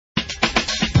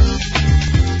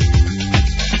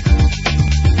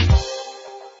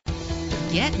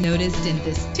Get noticed in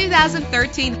this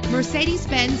 2013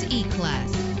 Mercedes-Benz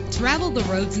E-Class. Travel the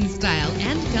roads in style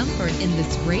and comfort in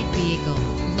this great vehicle.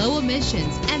 Low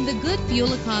emissions and the good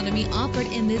fuel economy offered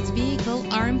in this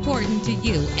vehicle are important to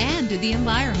you and to the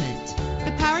environment.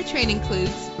 The powertrain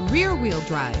includes rear-wheel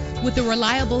drive with a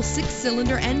reliable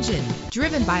 6-cylinder engine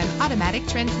driven by an automatic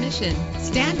transmission.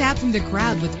 Stand out from the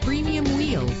crowd with premium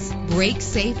wheels. Brake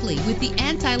safely with the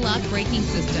anti-lock braking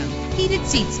system. Heated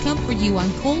seats comfort you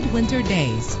on cold winter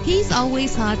days. He's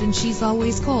always hot and she's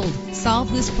always cold.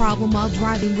 Solve this problem while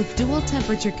driving with dual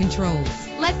temperature controls.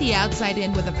 Let the outside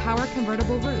in with a power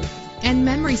convertible roof. And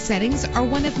memory settings are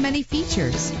one of many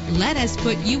features. Let us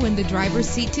put you in the driver's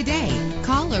seat today.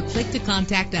 Call or click to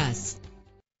contact us.